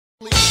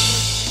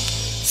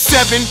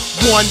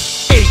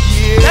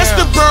718. That's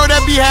the bird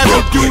that be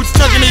having dudes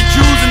tucking their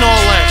Jews and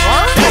all that.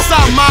 That's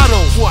our motto.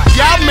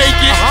 Y'all make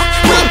it,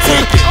 we'll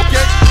take it.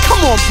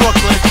 Come on,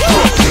 Brooklyn.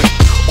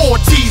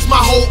 Ortiz,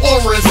 my whole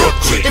aura is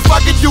if I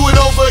could do it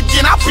over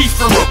again, I'll be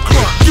from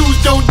Dudes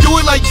don't do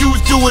it like dudes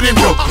do it in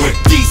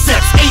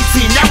D-Sex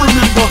 18, I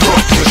remember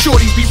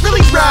Shorties be really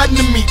riding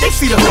to me, they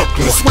see the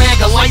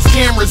swagger, lights,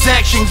 cameras,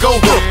 action, go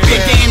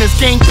Bandanas,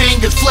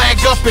 gangbangers,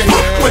 flag up and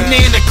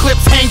banana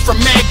clips hang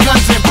from mad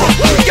guns and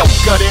yo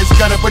gut is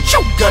gutter, but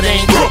your gut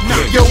ain't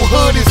Yo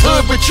hood is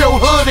hood, but your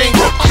hood ain't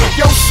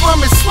Yo slum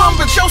is slum,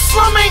 but your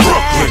slum ain't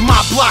My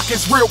block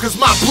is real, cause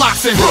my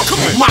block's in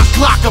My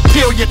Glock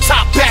appeal, your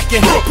top back in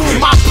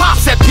My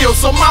pops had pills,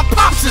 so my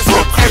pops is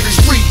every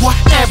street,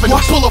 avenue,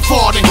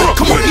 boulevard, and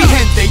come on,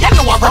 gente, I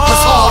know I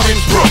represent hard and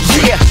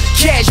yeah,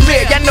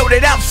 Cashmere, y'all know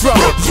that I'm from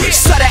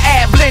Sutter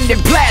Ave,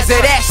 Linden Plaza,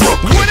 that's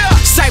what up.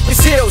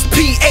 Cypress Hills,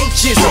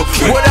 PHs,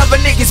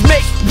 whatever niggas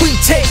make, we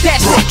take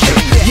that.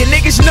 Your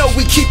niggas know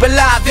we keep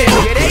alive in.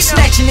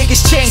 Snatching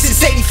niggas chains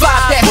since 85.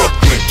 That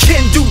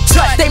Ken Do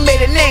Tut, they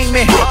made a name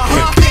in.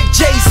 Big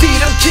Jay-Z,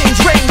 them kings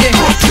reigning.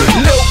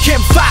 Lil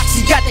Kim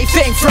Foxy got they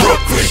fame from.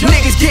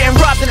 Niggas getting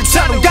robbed in the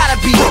tunnel, gotta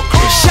be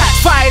shots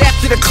fired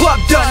after the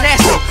club done.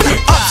 That's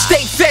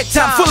upstate fed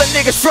time, full of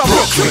niggas from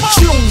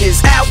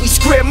Juniors, out we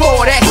square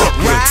more. That's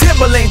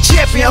Timberland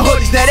champion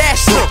hoodies, now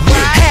that's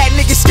had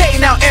niggas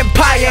skating out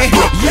Empire.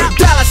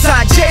 Dollar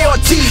sign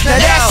J.O.T. now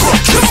that's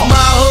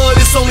my hood,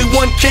 it's only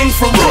one king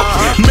from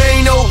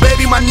Maino,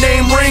 baby, my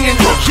name ringing.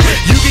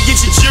 You can get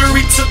your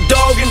jury took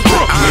dogging.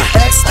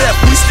 Ask Step,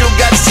 we still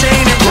got his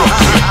chain in.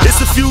 It's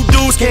a few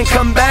dudes can't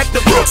come back to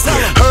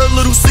Heard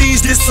little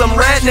C's did some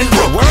ratting.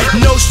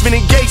 No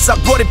spinning gates, I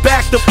brought it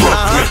back to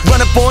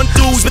Run up on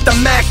dudes with the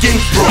Mackin.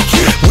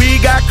 We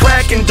got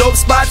crackin' dope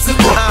spots and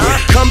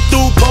come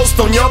through, post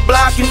on your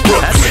blocking.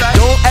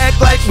 Don't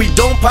act like we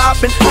don't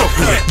poppin'.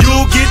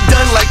 You'll get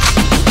done like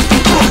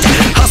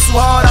hustle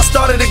hard, I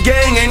started a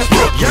gang and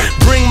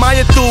bring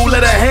Maya through,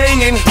 let her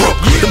hangin'.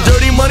 Them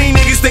dirty money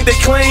niggas think they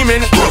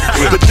claimin',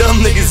 but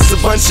dumb niggas is a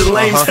bunch of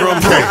lames from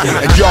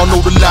And y'all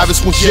know the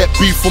livest ones yet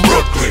be from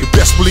the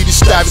best believe the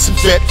status and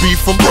vet be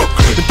from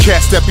the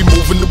cats that be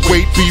moving the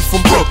weight be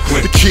from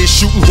the kids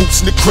shooting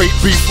hoops in the crate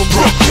be from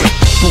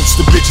Boots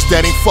the bitches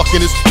that ain't fucking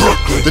is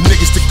the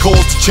niggas that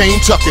cause the chain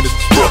tucking is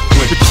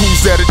the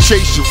crews that'll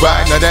chase you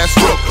right, now that's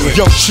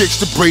young chicks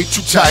that braid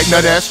you tight,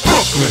 now that's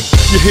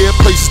You hear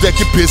places that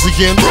get busy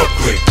in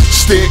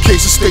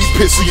staircases stay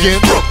pissy in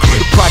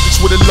the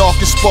projects where the lock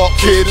and spark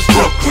kid is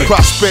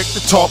Prospect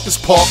the talk is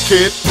park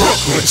kid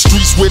the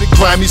streets where the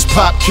Grammys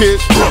pop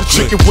kid the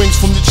chicken wings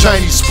from the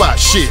Chinese spot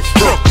shit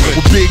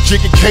where Big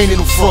Jig and Kane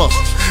them from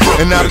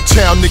and out of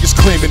town niggas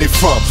claiming they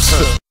from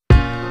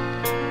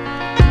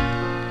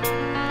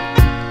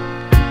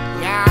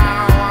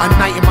A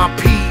night in my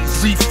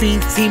peas, 3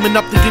 fiends teaming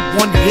up to get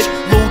one hit.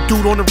 Little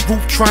dude on the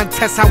roof trying to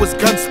test how his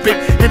gun spit.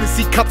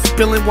 Hennessy cup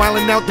spilling,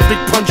 wildin' out the big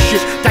punch shit.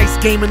 Dice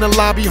game in the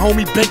lobby,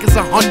 homie, bank is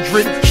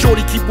 100.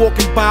 Shorty keep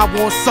walking by,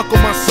 won't suckle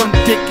my son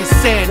dick. It's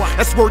sad,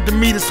 that's word to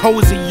me, this hoe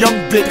is a young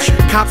bitch.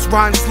 Cops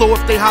riding slow,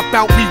 if they hop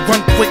out, we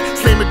run quick.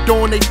 Slam the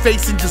door in they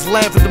face and just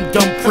laugh at them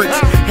dumb pricks.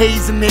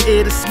 Haze in the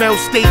air, the smell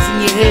stays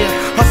in your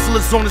hair.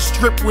 Hustlers on the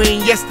strip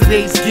wearing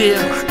yesterday's gear.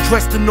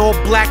 Dressed in all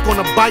black on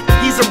a bike,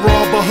 he's a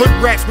robber. Hood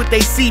rats with they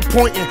C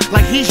pointing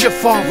like he's your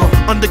father.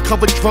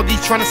 Undercover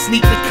druggie trying to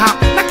sneak the cop.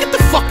 Now get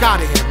the fuck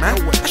out of here, man.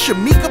 That's your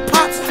Mika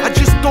Pops. I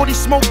just thought he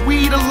smoked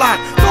weed a lot.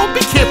 Don't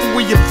be careful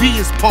where your V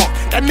is parked.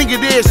 That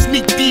nigga there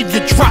sneak thief,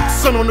 you drop.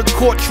 Son on the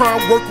court trying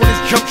to work on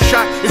his jump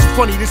shot. It's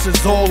funny, this is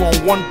all on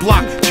one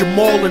block.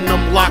 Jamal and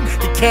them locked.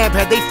 The cab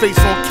had they face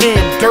on cam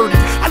dirty.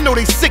 I know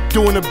they sick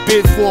doing a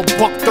bid for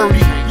 $1.30.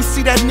 You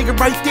see that nigga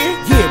right there?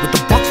 Yeah, with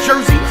the Bucks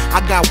jersey. I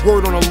got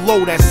word on a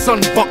low that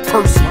son Buck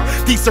Percy.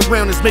 These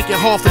surroundings make it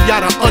hard for y'all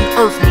to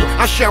unearth me.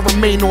 I shall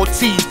remain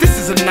Ortiz. This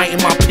is a night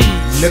in my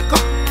peas. Nigga,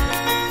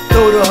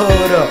 throw the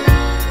hood up,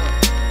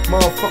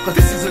 motherfucker.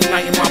 This is a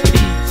night in my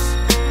peas.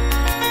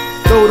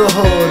 Throw the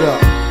hood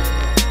up,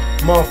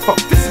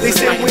 motherfucker. They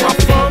say where I'm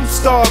from,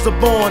 stars are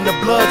born, the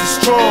bloods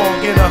are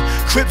strong, and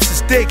Crips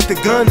is thick, the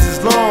guns is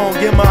long,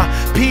 and my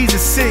peas is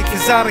sick,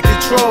 it's out of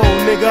control,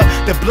 nigga.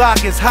 The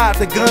block is hot,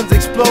 the guns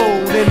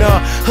explode, and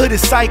hood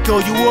is psycho,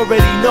 you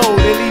already know.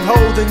 They leave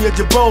holes in your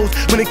jabos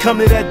when it come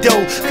to that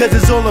dough, cause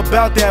it's all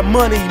about that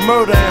money,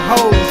 murder and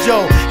hoes,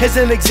 yo. Here's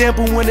an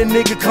example when a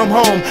nigga come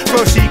home.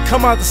 First he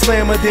come out the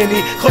slammer, then he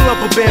call up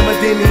a bammer,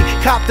 then he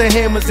cop the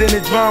hammers and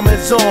the drama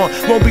is on.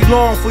 Won't be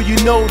long for you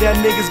know that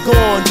nigga's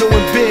gone,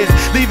 doing biz,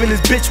 leaving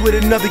his bitch with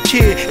another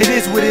kid. It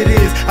is what it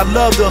is. I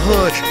love the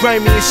hood,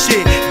 grimy as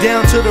shit.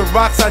 Down to the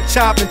rocks I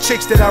chop and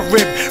chicks that I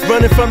rip.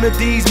 Running from the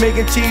D's,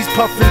 making cheese,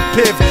 puffin'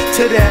 piff.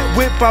 To that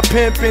whip I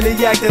pimp and the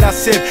yak that I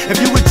sip.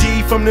 If you a G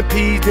from the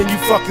P's, then you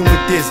fucking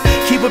with this.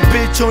 Keep a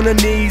bitch on her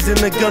knees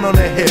and a gun on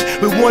her hip.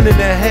 With one in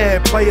the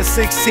head, play a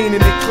 16 in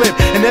the clip.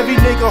 And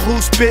every nigga who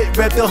spit,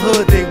 rep the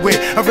hood they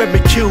with. I rep a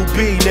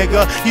QB,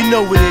 nigga, you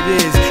know what it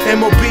is.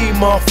 MOB,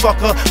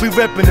 motherfucker, we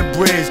reppin' the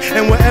bridge.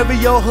 And wherever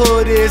your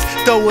hood is,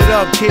 throw it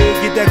up, kid.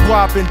 Get that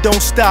guap and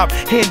don't stop.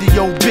 handle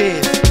your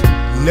biz.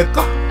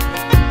 Nigga,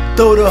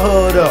 throw the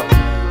hood up.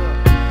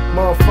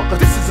 Motherfucker,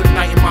 This is a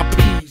night in my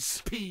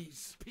peas.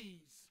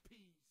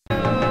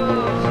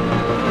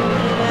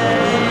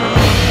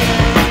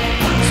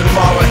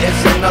 Tomorrow is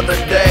another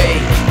day.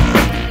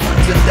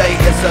 Today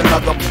is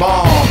another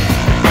bomb.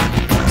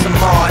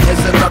 Tomorrow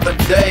is another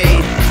day.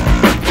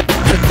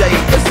 Today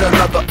is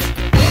another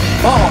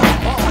bomb.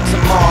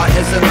 Tomorrow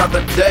is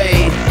another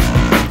day.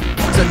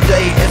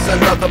 Today is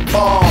another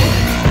bomb.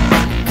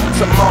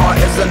 Tomorrow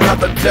is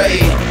another day.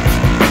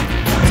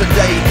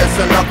 Today is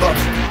another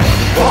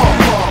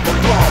bomb.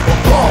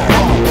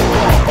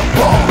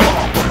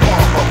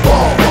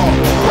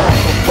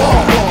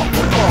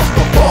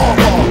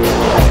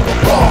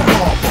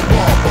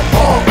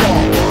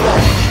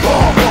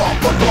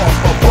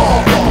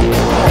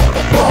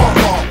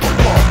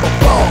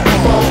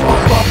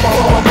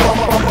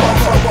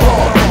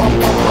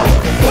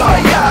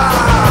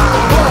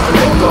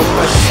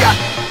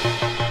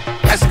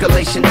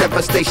 Escalation,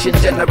 devastation,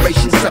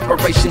 generation,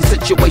 separation,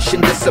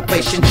 situation,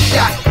 dissipation,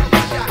 shot.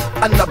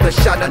 Another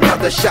shot,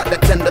 the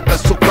tender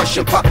vessel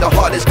crushing, pop the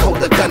heart is cold,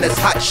 the gun is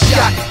hot,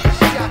 shot.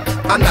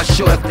 I'm not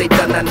sure if they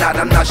done or not,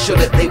 I'm not sure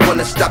that they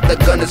wanna stop, the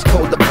gun is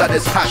cold, the blood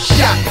is hot,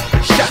 shot.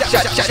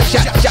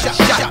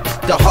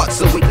 The heart's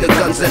so weak, the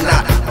guns are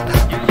not.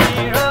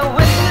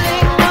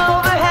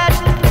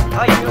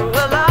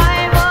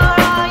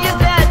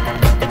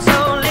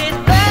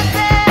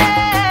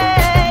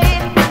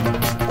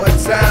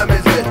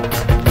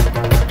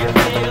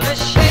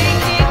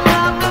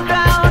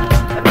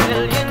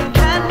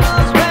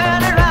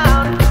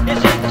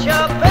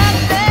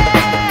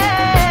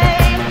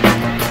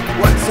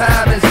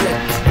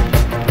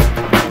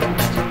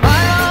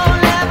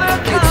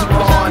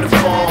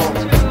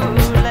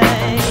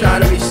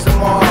 Trying to be